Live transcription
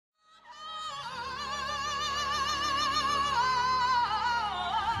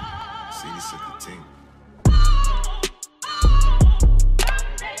c'est the team.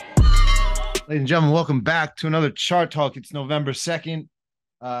 Ladies and gentlemen, welcome back to another Chart Talk. It's November 2nd.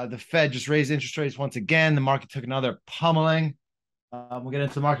 The Fed just raised interest rates once again. The market took another pummeling. We'll get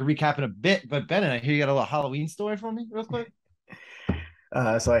into the market recap in a bit. But Bennett, I hear you got a little Halloween story for me real quick.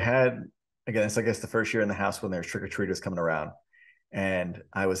 So I had, again, it's I guess the first year in the house when there's trick-or-treaters coming around. And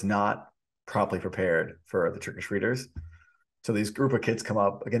I was not properly prepared for the trick-or-treaters. So these group of kids come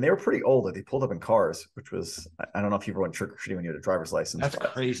up. Again, they were pretty old. They pulled up in cars, which was, I don't know if you ever went trick-or-treating when you had a driver's license. That's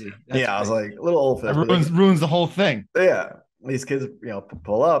crazy. I was like a little old for that. That Ruins the whole thing. Yeah. These kids,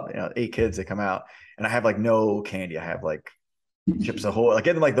 pull up, 8 kids, they come out. And I have like no candy. I have like chips Ahoy, like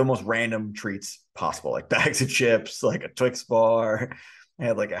getting like the most random treats possible, like bags of chips, like a Twix bar. I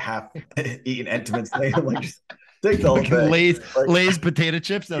had like a half-eaten Entenmann's thing. I'm like, just take the whole thing. Lay's potato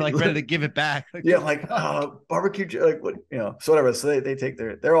chips. They're like ready to give it back. Like barbecue, like what, so whatever. So they take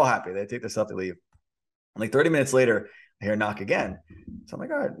they're all happy. They take their stuff, they leave. And like 30 minutes later, I hear a knock again. So I'm like,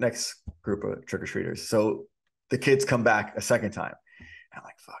 all right, next group of trick-or-treaters. So the kids come back a second time. And I'm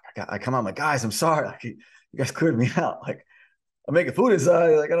like, fuck, I come out, I'm like, guys, I'm sorry. Like, you guys cleared me out. Like, I'm making food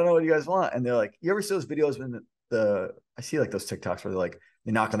inside. Like, I don't know what you guys want. And they're like, you ever see those videos when I see like those TikToks where they're like,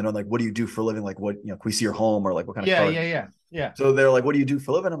 they knock on the door, like, what do you do for a living? Like, what, can we see your home, or like what kind of car? Yeah. So they're like, what do you do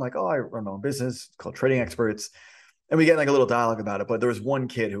for a living? I'm like, oh, I run my own business called Trading Experts. And we get like a little dialogue about it. But there was one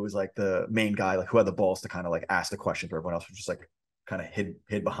kid who was like the main guy, like who had the balls to kind of like ask the question, but everyone else was just like kind of hid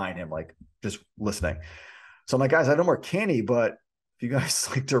behind him, like just listening. So I'm like, guys, I have no more candy, but if you guys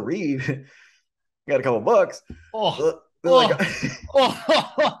like to read, you got a couple bucks.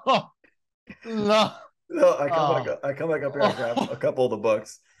 No. No, I come back up here, I grab a couple of the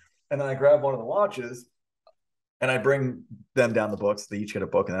books, and then I grab one of the watches, and I bring them down the books. They each get a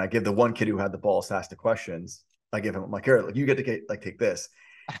book, and then I give the one kid who had the balls to ask the questions. I give him, I'm like, here, like, you get to take this,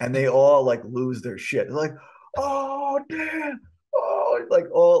 and they all like lose their shit. They're like, oh damn, oh, like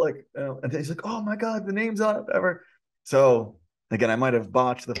all like, and he's like, oh my god, the name's on it, whatever. So again, I might have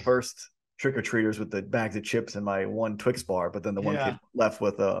botched the first trick-or-treaters with the bags of chips and my one Twix bar, but then the one kid left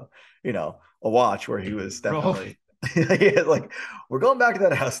with a watch where he was definitely like, we're going back to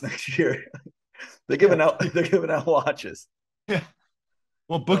that house next year. They're giving out watches. Yeah.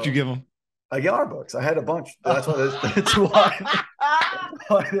 What book did you give them? Yar books. I had a bunch. That's why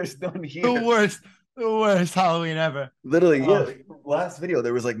there's none here. The worst Halloween ever. Literally, last video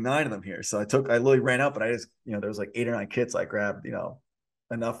there was like 9 of them here. So I literally ran up, and I just, there was like 8 or 9 kits. I grabbed,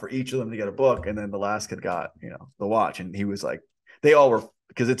 enough for each of them to get a book, and then the last kid got, the watch, and he was like, they all were,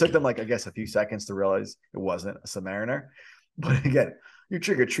 because it took them like, I guess, a few seconds to realize it wasn't a Submariner. But again, you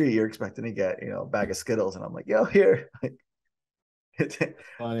trick or treat, you're expecting to get, a bag of Skittles, and I'm like, yo, here.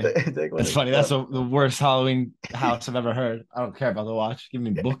 Funny. That's funny. That's the worst Halloween house I've ever heard. I don't care about the watch. Give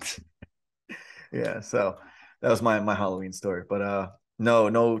me books. Yeah, so that was my Halloween story. But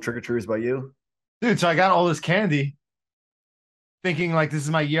no trick or treaters by you, dude. So I got all this candy, thinking like this is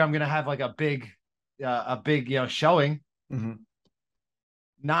my year. I'm gonna have like a big showing. Mm-hmm.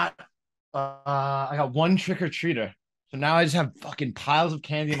 Not I got one trick or treater, so now I just have fucking piles of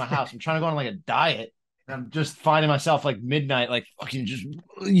candy in my house. I'm trying to go on like a diet, and I'm just finding myself like midnight, like fucking just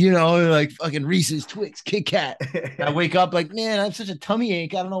like fucking Reese's, Twix, Kit Kat. I wake up like, man, I have such a tummy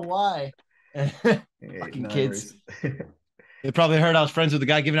ache. I don't know why. Fucking kids. They probably heard I was friends with the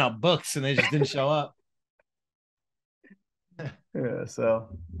guy giving out books, and they just didn't show up. Yeah.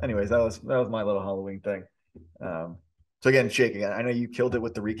 So, anyways, that was my little Halloween thing. So again, shaking. I know you killed it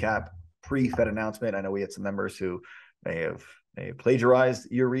with the recap pre-Fed announcement. I know we had some members who may have plagiarized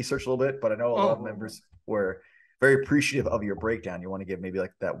your research a little bit, but I know a lot of members were very appreciative of your breakdown. You want to give maybe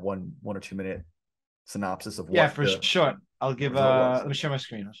like that one or 2 minute synopsis of what? Yeah, for sure. I'll give. Let me share my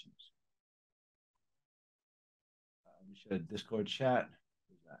screen. Let me share Discord chat.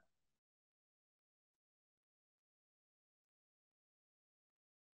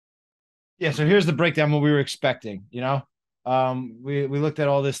 Yeah, so here's the breakdown. What we were expecting. We looked at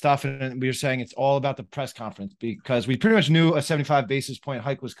all this stuff, and we were saying it's all about the press conference, because we pretty much knew a 75 basis point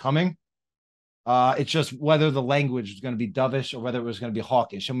hike was coming. It's just whether the language was going to be dovish or whether it was going to be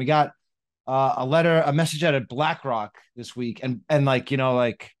hawkish. And we got a message out of BlackRock this week, and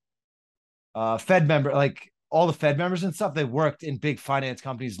Fed member, like all the Fed members and stuff, they worked in big finance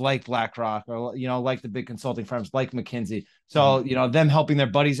companies like BlackRock, or like the big consulting firms like McKinsey. So them helping their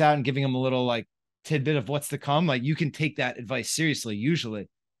buddies out and giving them a little like tidbit of what's to come, like you can take that advice seriously usually.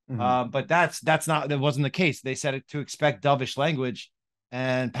 But that wasn't the case. They said it to expect dovish language,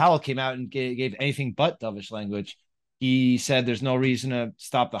 and Powell came out and gave anything but dovish language. He said there's no reason to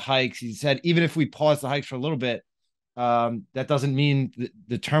stop the hikes. He said even if we pause the hikes for a little bit, That doesn't mean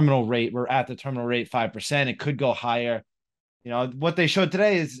the terminal rate, we're at the terminal rate 5%. It could go higher. What they showed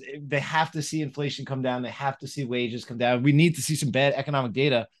today is they have to see inflation come down. They have to see wages come down. We need to see some bad economic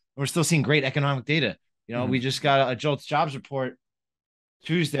data. And we're still seeing great economic data. We just got a JOLTS jobs report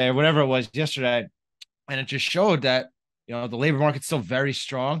Tuesday or whatever it was yesterday, and it just showed that the labor market's still very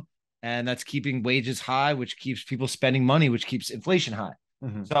strong, and that's keeping wages high, which keeps people spending money, which keeps inflation high.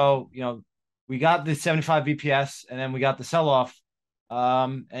 So we got the 75 BPS, and then we got the sell off,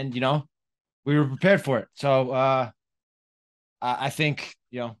 and we were prepared for it. So I think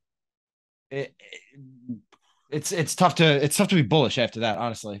it's tough to be bullish after that,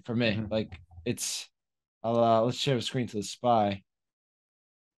 honestly, for me. Like let's share the screen to the SPY.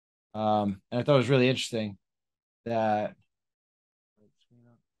 And I thought it was really interesting that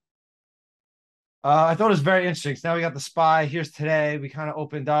I thought it was very interesting. So now we got the SPY. Here's today. We kind of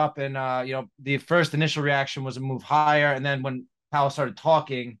opened up, and the first initial reaction was a move higher, and then when Powell started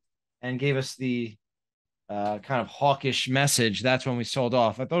talking and gave us the kind of hawkish message, that's when we sold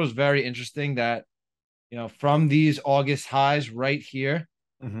off. I thought it was very interesting that from these August highs right here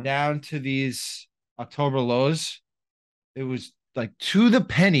down to these October lows, it was like to the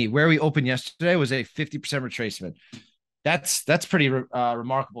penny where we opened yesterday was a 50% retracement. That's pretty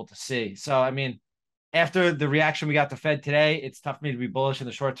remarkable to see. So I mean, after the reaction we got to Fed today, it's tough for me to be bullish in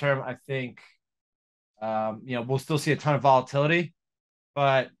the short term. I think we'll still see a ton of volatility,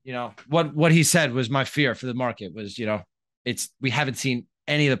 but what he said was my fear for the market was we haven't seen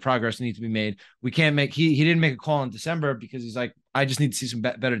any of the progress that needs to be made. We can't make he didn't make a call in December because he's like, I just need to see some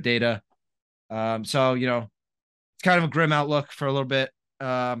better data. So it's kind of a grim outlook for a little bit.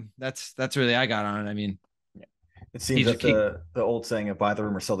 That's really I got on it. I mean, it seems that the old saying of buy the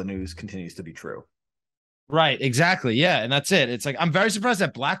rumor, sell the news continues to be true. Right, exactly. Yeah, and that's it. It's like I'm very surprised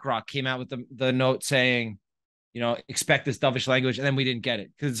that BlackRock came out with the note saying, expect this dovish language, and then we didn't get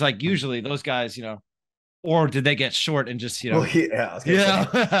it because it's like usually those guys, or did they get short and just Well, yeah.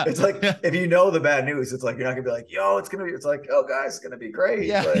 It's like if you know the bad news, it's like you're not gonna be like, yo, it's gonna be. It's like, oh, guys, it's gonna be great.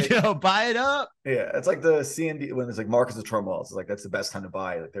 Yeah, like, buy it up. Yeah, it's like the CNB when there's like markets of turmoil. It's like that's the best time to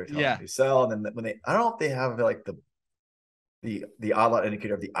buy. Like they're telling you to sell, and then when I don't know if they have like the odd lot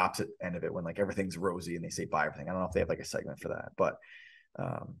indicator of the opposite end of it when like everything's rosy and they say buy everything. I don't know if they have like a segment for that, but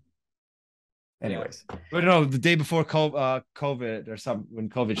anyways. But no, the day before COVID or something, when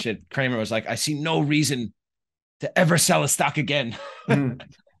COVID shit, Kramer was like, I see no reason to ever sell a stock again. And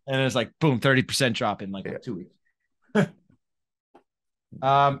it was like, boom, 30% drop in like 2 weeks.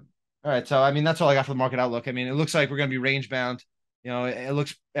 All right. So, I mean, that's all I got for the market outlook. I mean, it looks like we're going to be range bound. It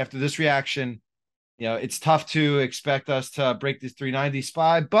looks after this reaction, it's tough to expect us to break this 390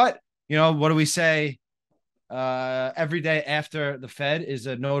 SPY, but what do we say? Every day after the Fed is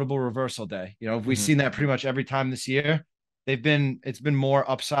a notable reversal day. We've seen that pretty much every time this year. It's been more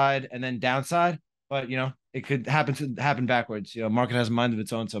upside and then downside, but it could happen backwards. Market has a mind of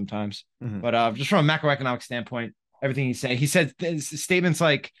its own sometimes. But just from a macroeconomic standpoint, everything he said statements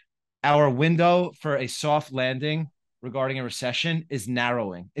like our window for a soft landing regarding a recession is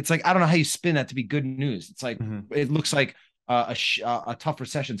narrowing. It's like, I don't know how you spin that to be good news. It's like, it looks like a tough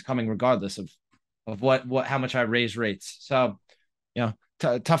recession is coming regardless of how much I raise rates. So,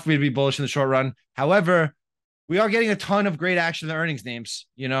 tough for me to be bullish in the short run. However, we are getting a ton of great action in the earnings names.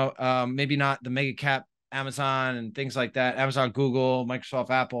 Maybe not the mega cap Amazon and things like that. Amazon, Google, Microsoft,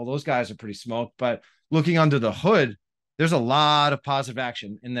 Apple, those guys are pretty smoked. But looking under the hood, there's a lot of positive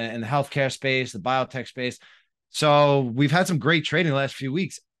action in the healthcare space, the biotech space. So we've had some great trading the last few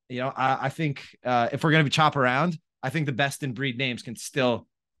weeks. I think if we're going to be chop around, I think the best in breed names can still,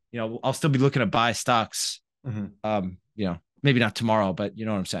 I'll still be looking to buy stocks. Maybe not tomorrow, but you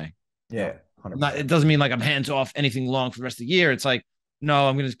know what I'm saying? Yeah. It doesn't mean like I'm hands off anything long for the rest of the year. It's like, no,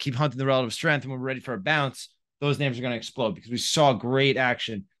 I'm going to keep hunting the relative strength, and when we're ready for a bounce, those names are going to explode because we saw great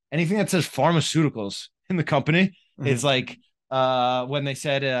action. Anything that says pharmaceuticals in the company is like when they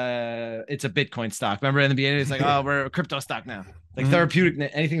said it's a Bitcoin stock. Remember in the beginning, it's like, oh, we're a crypto stock now. Like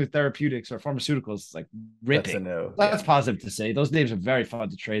therapeutic, anything with therapeutics or pharmaceuticals, it's like ripping. That's positive to say. Those names are very fun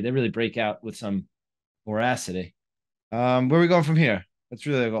to trade. They really break out with some voracity. Where are we going from here? That's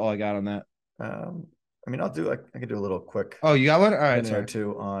really all I got on that. I mean, I can do a little quick. Oh, you got one? All right. There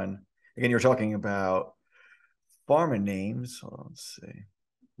too on, again, you're talking about pharma names. Well, let's see.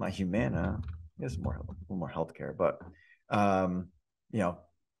 My Humana is a little more healthcare, but,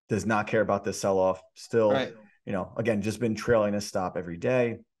 does not care about this sell-off still, right. Again, just been trailing this stop every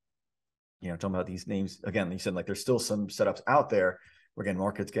day, talking about these names again, you said like, there's still some setups out there where again,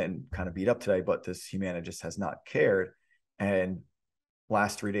 market's getting kind of beat up today, but this Humana just has not cared. And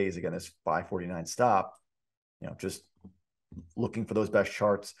last 3 days, again, this 549 stop, just looking for those best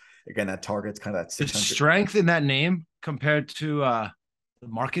charts. Again, that target's kind of that The 600. strength in that name compared to the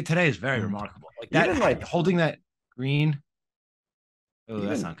market today is very remarkable. Like that, Even like holding that green. Oh,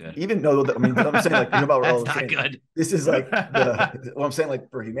 that's even not good. even though I mean, I'm saying like about That's I'm not saying, good. this is like what I'm saying, like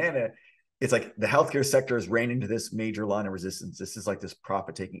for Humana, it's like the healthcare sector is ran into this major line of resistance. This is like this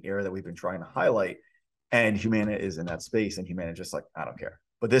profit taking era that we've been trying to highlight, and Humana is in that space, and Humana just like, I don't care.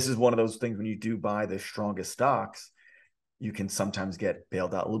 But this is one of those things when you do buy the strongest stocks, you can sometimes get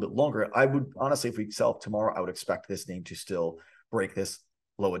bailed out a little bit longer. I would honestly, if we sell tomorrow, I would expect this name to still break this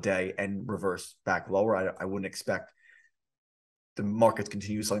low a day and reverse back lower. I wouldn't expect the markets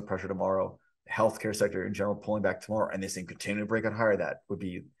continue selling pressure tomorrow, the healthcare sector in general pulling back tomorrow, and this thing continue to break out higher. That would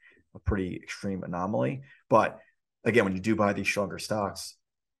be a pretty extreme anomaly. But again, when you do buy these stronger stocks,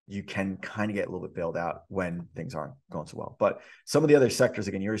 you can kind of get a little bit bailed out when things aren't going so well. But some of the other sectors,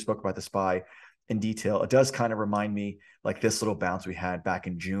 again, you already spoke about the SPY in detail. It does kind of remind me like this little bounce we had back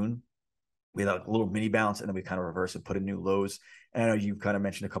in June. We had a little mini bounce, and then we kind of reversed and put in new lows. And I know you kind of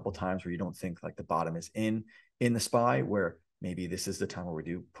mentioned a couple of times where you don't think like the bottom is in the SPY, where maybe this is the time where we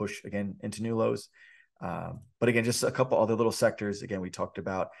do push again into new lows. But again, just a couple other little sectors. Again, we talked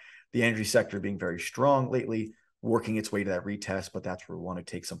about the energy sector being very strong lately, working its way to that retest, but that's where we want to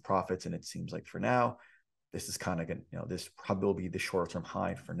take some profits. And it seems like for now, this is kind of going to, this probably will be the short-term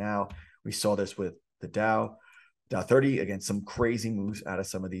high for now. We saw this with the Dow 30, again, some crazy moves out of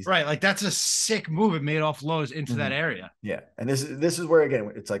some of these. Right. Like that's a sick move. It made off lows into that area. Yeah. And this is where,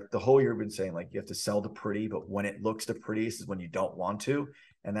 again, it's like the whole year we've been saying, like, you have to sell the pretty, but when it looks the prettiest is when you don't want to.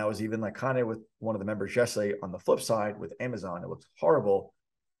 And that was even like kind of with one of the members yesterday on the flip side with Amazon. It looks horrible.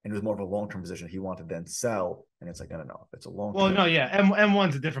 And it was more of a long-term position. He wanted to then sell. And it's like, no. It's a long-term. Well, no, yeah.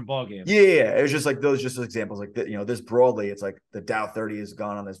 M1's a different ballgame. Yeah. It was just like those just examples like that, this broadly, it's like the Dow 30 has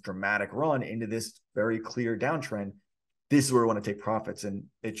gone on this dramatic run into this very clear downtrend. This is where we want to take profits. And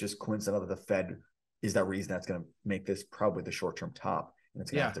it's just coincidental that the Fed is that reason that's going to make this probably the short-term top. And it's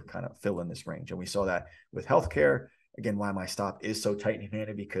going to have to kind of fill in this range. And we saw that with healthcare. Again, why my stop is so tight in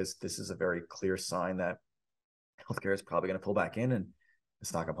Humana, because this is a very clear sign that healthcare is probably going to pull back in, and the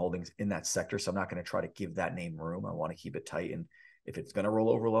stock I'm holding is in that sector. So I'm not going to try to give that name room. I want to keep it tight. And if it's going to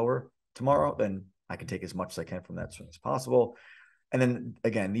roll over lower tomorrow, then I can take as much as I can from that as possible. And then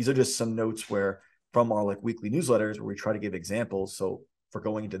again, these are just some notes where from our like weekly newsletters where we try to give examples. So for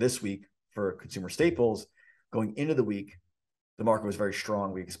going into this week for consumer staples, going into the week, the market was very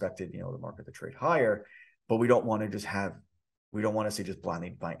strong. We expected, the market to trade higher, but we don't want to say just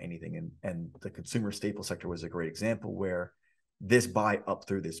blindly buy anything. And the consumer staple sector was a great example where this buy up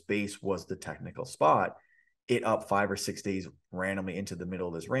through this base was the technical spot. It up 5 or 6 days randomly into the middle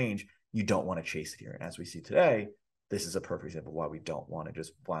of this range. You don't want to chase it here. And as we see today, this is a perfect example of why we don't want to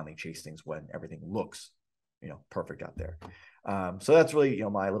just blindly chase things when everything looks, perfect out there. So that's really,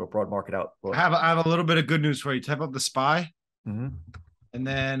 my little broad market outlook. I have a little bit of good news for you. Type up the SPY, and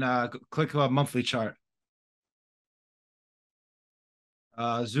then click a monthly chart.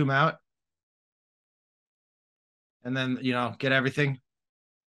 Zoom out, and then get everything.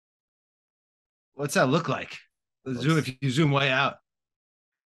 What's that look like? Zoom if you zoom way out.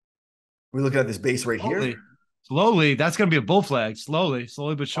 We look at this base right here. Slowly, that's going to be a bull flag. Slowly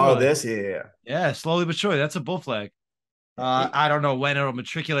but surely. Oh, this, yeah. Slowly but surely, that's a bull flag. I don't know when it'll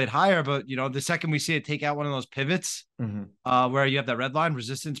matriculate higher, but the second we see it take out one of those pivots, where you have that red line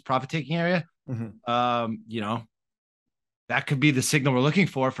resistance profit taking area, that could be the signal we're looking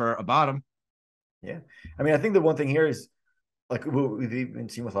for a bottom. Yeah, I mean, I think the one thing here is like we've even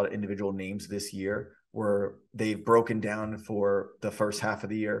seen with a lot of individual names this year where they've broken down for the first half of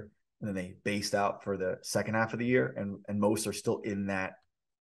the year, and then they based out for the second half of the year, and most are still in that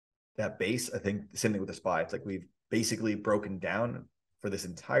base. I think the same thing with the SPY. It's like we've basically broken down for this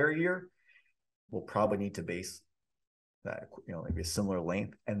entire year. We'll probably need to base that, maybe a similar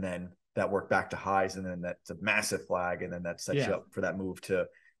length, and then that work back to highs, and then that's a massive flag, and then that sets you up for that move to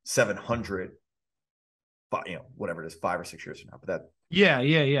 700. Whatever it is, 5 or 6 years from now. But that,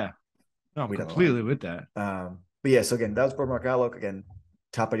 no, I'm completely with that. But yeah, so again, that was broad market outlook. Again,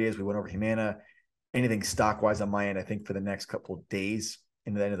 top ideas. We went over Humana. Anything stock wise on my end, I think for the next couple of days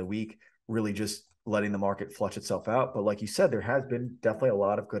into the end of the week, really just letting the market flush itself out. But like you said, there has been definitely a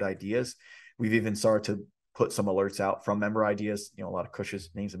lot of good ideas. We've even started to put some alerts out from member ideas. A lot of Cush's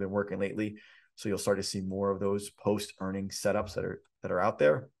names have been working lately, so you'll start to see more of those post earnings setups that are out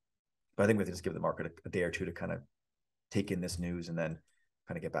there. But I think we have to just give the market a day or two to kind of take in this news and then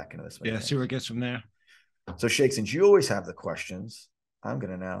kind of get back into this. See where it gets from there. So, Shake, since you always have the questions, I'm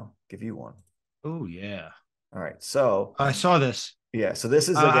going to now give you one. Oh, yeah. All right. So I saw this. Yeah. So this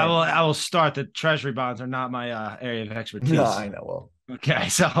is I will. again. I will start. The treasury bonds are not my area of No, expertise. I know. Well, Okay,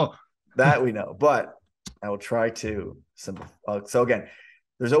 so that we know, but I will try to simplify. So again,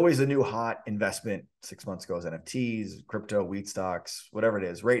 there's always a new hot investment. 6 months ago, is NFTs, crypto, wheat stocks, whatever it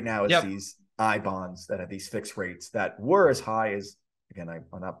is. Right now, it's yep. these I bonds that have these fixed rates that were as high as. Again, I'm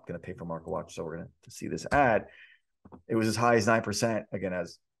not going to pay for Market Watch, so we're going to see this ad. It was as high as 9%. Again,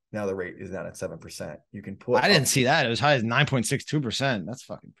 as now the rate is down at 7%. You can put I didn't up. see that. It was high as 9.62%. That's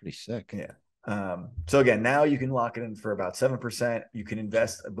fucking pretty sick. Yeah. So again, now you can lock it in for about 7%. You can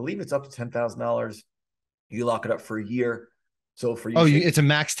invest, I believe it's up to $10,000. You lock it up for a year. So for you, Oh, say it's a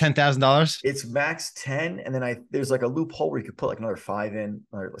max $10,000. it's max 10, and then there's like a loophole where you could put like another 5 in,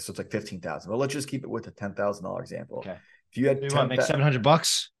 or so it's like 15,000. But let's just keep it with a $10,000 example. Okay. If you So had you want to make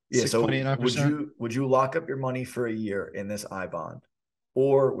 $700? yeah. Six point So eight nine percent. would you lock up your money for a year in this I bond,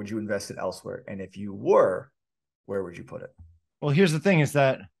 or would you invest it elsewhere? And if you were, where would you put it? Well, here's the thing: is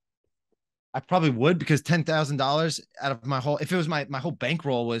that I probably would, because $10,000 out of my whole, if it was my whole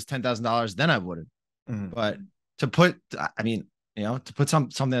bankroll was $10,000, then I wouldn't. Mhm. But to put, I mean, to put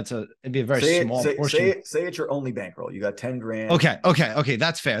something that's it'd be a very small portion. Say it's your only bankroll. You got 10 grand. Okay,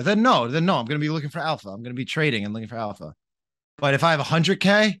 that's fair. Then no, I'm gonna be looking for alpha. I'm gonna be trading and looking for alpha. But if I have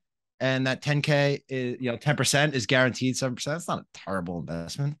 100K and that 10K is 10% is guaranteed 7%, that's not a terrible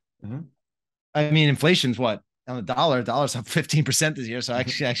investment. Mhm. I mean, inflation's what on the dollar's up 15% this year, so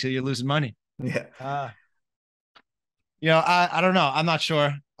actually you're losing money. Yeah. I don't know. I'm not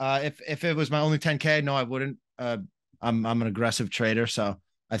sure. If it was my only 10K, no, I wouldn't. I'm an aggressive trader, so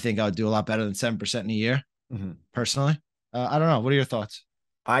I think I would do a lot better than 7% in a year, Mhm. personally. I don't know. What are your thoughts?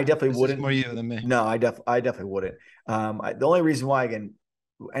 I definitely This is wouldn't. more you than me. No, I definitely wouldn't. The only reason why, again,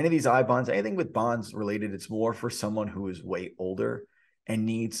 any of these I bonds, anything with bonds related, it's more for someone who is way older and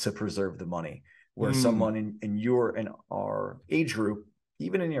needs to preserve the money. Where someone in our age group,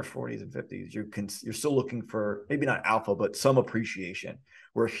 even in your 40s and 50s, you're still looking for maybe not alpha, but some appreciation.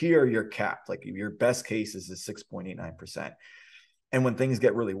 Where here you're capped. Like your best case is 6.89%. And when things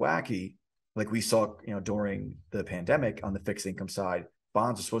get really wacky, like we saw, during the pandemic on the fixed income side,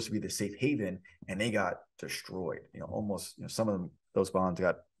 bonds are supposed to be the safe haven, and they got destroyed. Almost, some of them, those bonds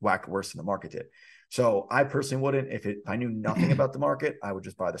got whacked worse than the market did. So I personally wouldn't. If I knew nothing about the market, I would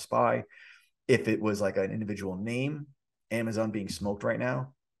just buy the SPY. If it was like an individual name, Amazon being smoked right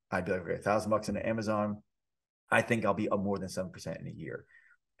now, I'd be like, okay, $1,000 into Amazon. I think I'll be up more than 7% in a year.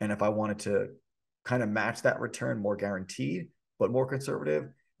 And if I wanted to kind of match that return, more guaranteed, but more conservative,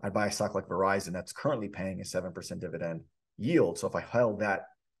 I'd buy a stock like Verizon that's currently paying a 7% dividend yield. So if I held that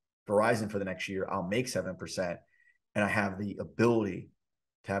Verizon for the next year, I'll make 7%. And I have the ability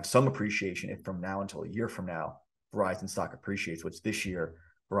to have some appreciation if from now until a year from now, Verizon stock appreciates, which this year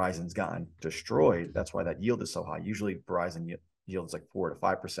Verizon's gotten destroyed. That's why that yield is so high. Usually Verizon yields like 4 to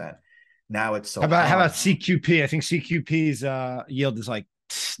 5%. Now it's so How about high. CQP? I think CQP's yield is like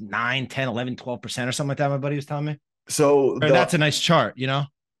 9, 10, 11, 12% or something like that. My buddy was telling me. So That's a nice chart,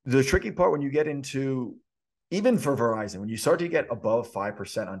 The tricky part when you get into, even for Verizon, when you start to get above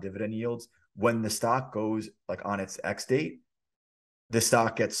 5% on dividend yields, when the stock goes like on its X date, the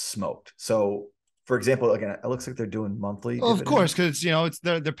stock gets smoked. So for example, again, it looks like they're doing monthly. Well, of course, because it's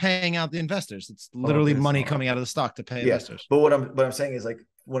they're paying out the investors. It's Oh, literally money coming out of the stock to pay yeah. investors. But what I'm saying is, like,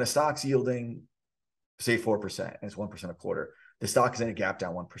 when a stock's yielding, say 4%, and it's 1% a quarter, the stock is in a gap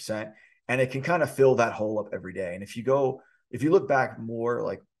down 1%, and it can kind of fill that hole up every day. And if you look back more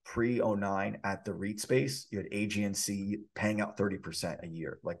like pre-09 at the REIT space, you had AGNC paying out 30% a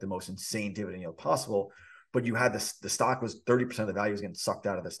year, like the most insane dividend yield possible. But you had the stock was 30% of the value was getting sucked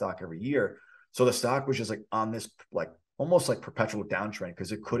out of the stock every year. So the stock was just like on this like almost like perpetual downtrend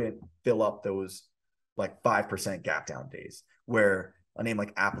because it couldn't fill up those like 5% gap down days where a name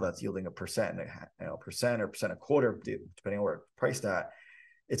like Apple that's yielding a percent, percent or percent a quarter, depending on where it's priced at.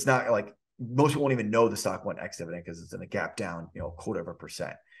 It's not like most people won't even know the stock went X dividend because it's in a gap down, a quarter of a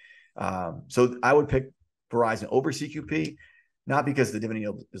percent. So I would pick Verizon over CQP, not because the dividend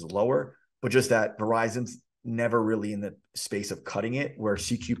yield is lower, but just that Verizon's never really in the space of cutting it, where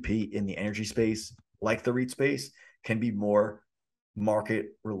CQP in the energy space, like the REIT space, can be more market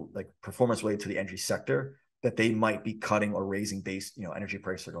like performance related to the energy sector, that they might be cutting or raising base, energy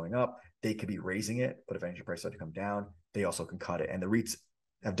prices are going up. They could be raising it, but if energy prices start to come down, they also can cut it. And the REITs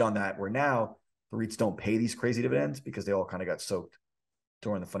have done that, where now the REITs don't pay these crazy dividends because they all kind of got soaked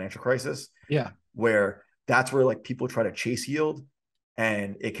during the financial crisis. Yeah. Where that's where like people try to chase yield,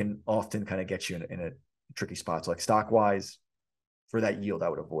 and it can often kind of get you in a tricky spot. So like stock wise, for that yield, I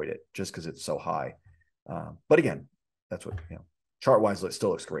would avoid it just because it's so high. But again, that's what, chart wise, it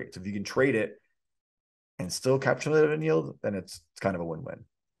still looks great. So if you can trade it and still capture a dividend yield, then it's kind of a win-win.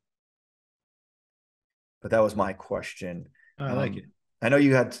 But that was my question. I like it. I know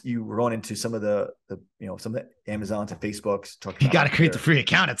you were going into some of the some of the Amazons and Facebooks talking You about got to create the free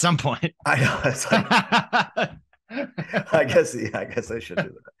account at some point. I know. It's like, I guess I should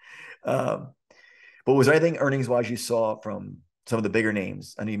do that. But was there anything earnings wise you saw from some of the bigger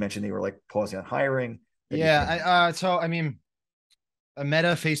names? I know you mentioned they were like pausing on hiring. Yeah. So I mean, Meta,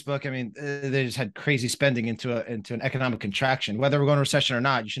 Facebook. I mean, they just had crazy spending into an economic contraction. Whether we're going to recession or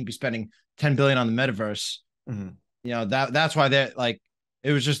not, you shouldn't be spending 10 billion on the metaverse. Mm-hmm. You know that's why they're like,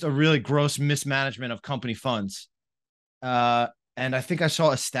 it was just a really gross mismanagement of company funds. And I think I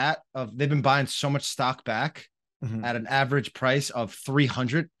saw a stat of they've been buying so much stock back at an average price of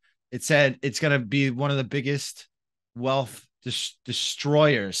 300. It said it's going to be one of the biggest wealth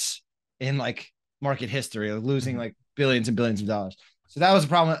destroyers in like market history, losing like billions and billions of dollars. So that was a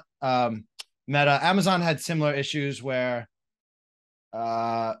problem. Meta, Amazon had similar issues where,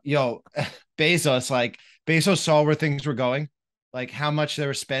 Bezos saw where things were going, like how much they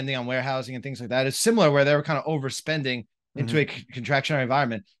were spending on warehousing and things like that. It's similar where they were kind of overspending into a contractionary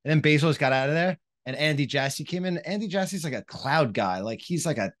environment. And then Bezos got out of there and Andy Jassy came in. Andy Jassy's like a cloud guy. Like he's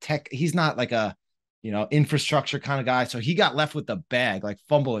like a tech. He's not like a, infrastructure kind of guy. So he got left with the bag, like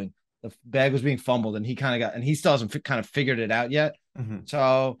fumbling. The bag was being fumbled and he kind of got, and he still hasn't kind of figured it out yet.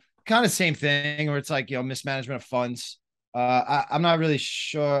 So kind of same thing where it's like, mismanagement of funds. I'm not really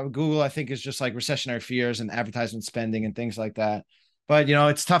sure. Google, I think, is just like recessionary fears and advertisement spending and things like that. But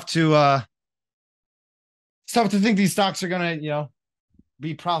it's tough to think these stocks are gonna,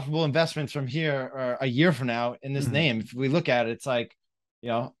 be profitable investments from here or a year from now in this name. If we look at it, it's like,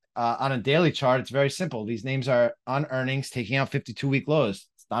 on a daily chart, it's very simple. These names are on earnings, taking out 52-week lows.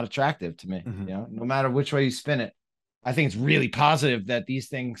 It's not attractive to me. No matter which way you spin it. I think it's really positive that these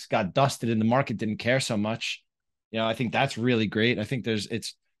things got dusted and the market didn't care so much. I think that's really great. I think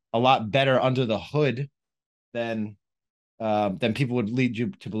it's a lot better under the hood than people would lead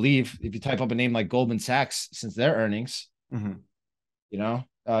you to believe. If you type up a name like Goldman Sachs since their earnings, go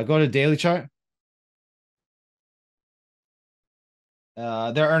to daily chart.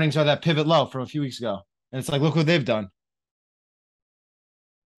 Their earnings are that pivot low from a few weeks ago, and it's like, look what they've done.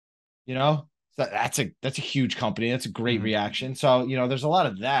 So that's a huge company. That's a great reaction. So there's a lot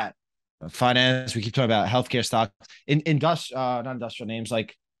of that. Finance. We keep talking about healthcare stocks. Not industrial names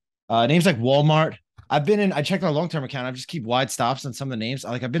like Walmart. I checked our long-term account. I just keep wide stops on some of the names.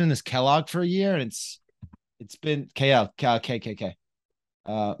 Like I've been in this Kellogg for a year, and it's been KK.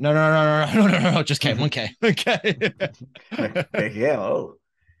 No, just K, 1K. Okay. Yeah. Oh.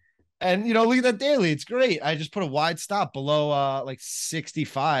 And look at that daily. It's great. I just put a wide stop below like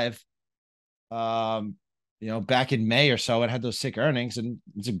 65. Back in May or so, it had those sick earnings, and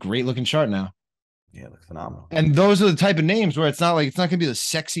it's a great looking chart now. Yeah, it looks phenomenal. And those are the type of names where it's not gonna be the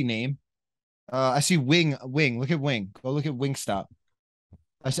sexy name. I see Wing. Look at Wing. Go look at Wingstop.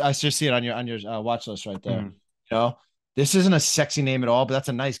 I just see it on your watch list right there. This isn't a sexy name at all, but that's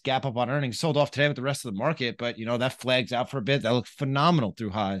a nice gap up on earnings. Sold off today with the rest of the market, but that flags out for a bit. That looks phenomenal through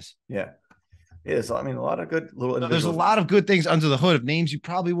highs. Yeah. Yeah, so I mean, a lot of good little. There's a lot of good things under the hood of names you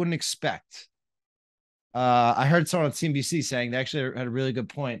probably wouldn't expect. I heard someone on CNBC saying they actually had a really good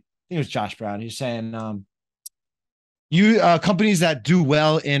point. I think it was Josh Brown. He was saying, companies that do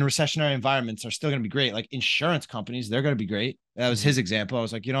well in recessionary environments are still going to be great. Like insurance companies, they're going to be great. That was his example. I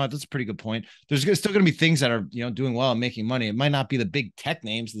was like, that's a pretty good point. There's still going to be things that are, doing well and making money. It might not be the big tech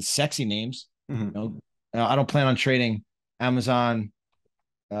names, the sexy names. I don't plan on trading Amazon,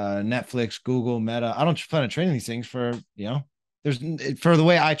 Netflix, Google, Meta. I don't plan on trading these things for the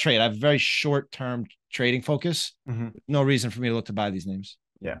way I trade. I have very short-term trading focus. No reason for me to look to buy these names.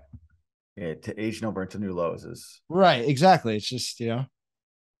 Yeah. To age number into new lows is right. Exactly. It's just, it's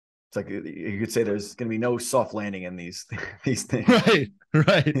like you could say there's going to be no soft landing in these things.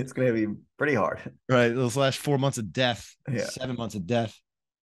 Right. It's going to be pretty hard. Right. Those last 4 months of death, 7 months of death.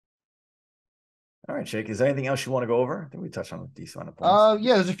 All right, Jake. Is there anything else you want to go over? I think we touched on a decent amount of points.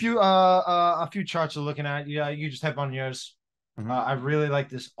 Yeah, there's a few charts we're looking at. Yeah, you just type on yours. I really like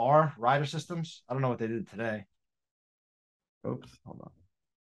this Rider Systems. I don't know what they did today. Oops, hold on.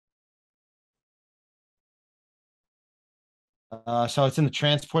 So it's in the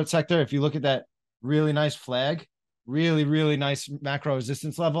transport sector. If you look at that really nice flag, really, really nice macro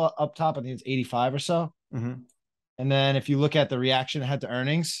resistance level up top, I think it's 85 or so. And then if you look at the reaction it had to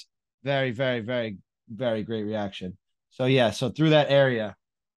earnings, very, very, very, very great reaction. So so through that area,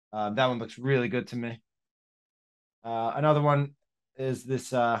 that one looks really good to me. Another one is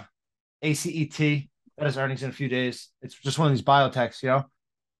this ACET that has earnings in a few days. It's just one of these biotechs,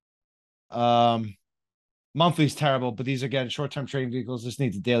 Monthly's terrible, but these again short-term trading vehicles. This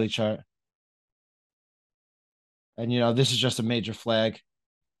needs a daily chart. And this is just a major flag.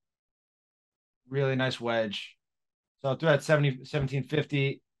 Really nice wedge. So through that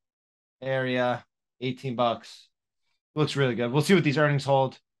 1750 area, $18. Looks really good. We'll see what these earnings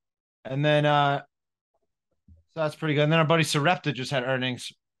hold. And then so that's pretty good. And then our buddy Sarepta just had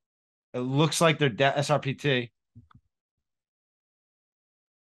earnings. It looks like they're SRPT.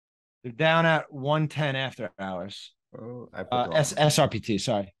 They're down at 110 after hours. Oh, I put the wrong SRPT,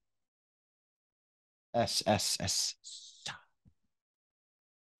 sorry. SSS.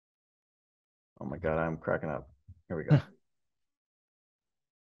 Oh my god, I'm cracking up. Here we go.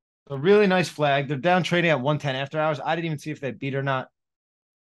 A really nice flag. They're down trading at 110 after hours. I didn't even see if they beat or not.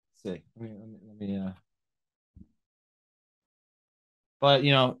 Let's see. Let me but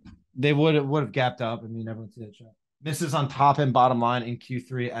they would have gapped up. I mean, everyone see that chart. This is on top and bottom line in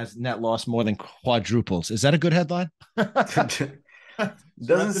Q3 as net loss more than quadruples. Is that a good headline? Doesn't this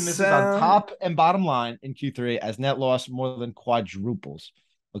sound... is on top and bottom line in Q3 as net loss more than quadruples.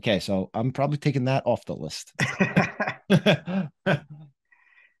 Okay, so I'm probably taking that off the list.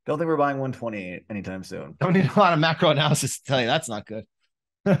 Don't think we're buying 128 anytime soon. Don't need a lot of macro analysis to tell you that's not good.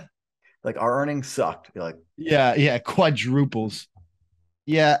 Like our earnings sucked. You're like, yeah, quadruples.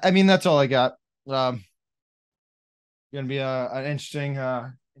 Yeah, I mean that's all I got. Gonna be an interesting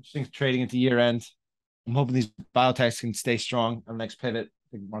trading into year end. I'm hoping these biotechs can stay strong. Our next pivot, I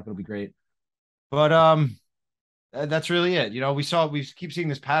think the market will be great. But that's really it. We keep seeing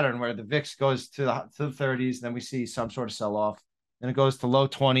this pattern where the VIX goes to the 30s, then we see some sort of sell off, then it goes to low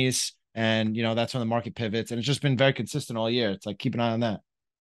 20s, and that's when the market pivots, and it's just been very consistent all year. It's like keep an eye on that.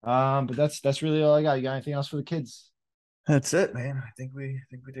 But that's really all I got. You got anything else for the kids? That's it, man. I think we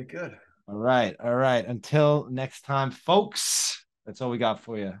did good. All right. Until next time, folks. That's all we got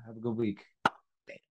for you. Have a good week.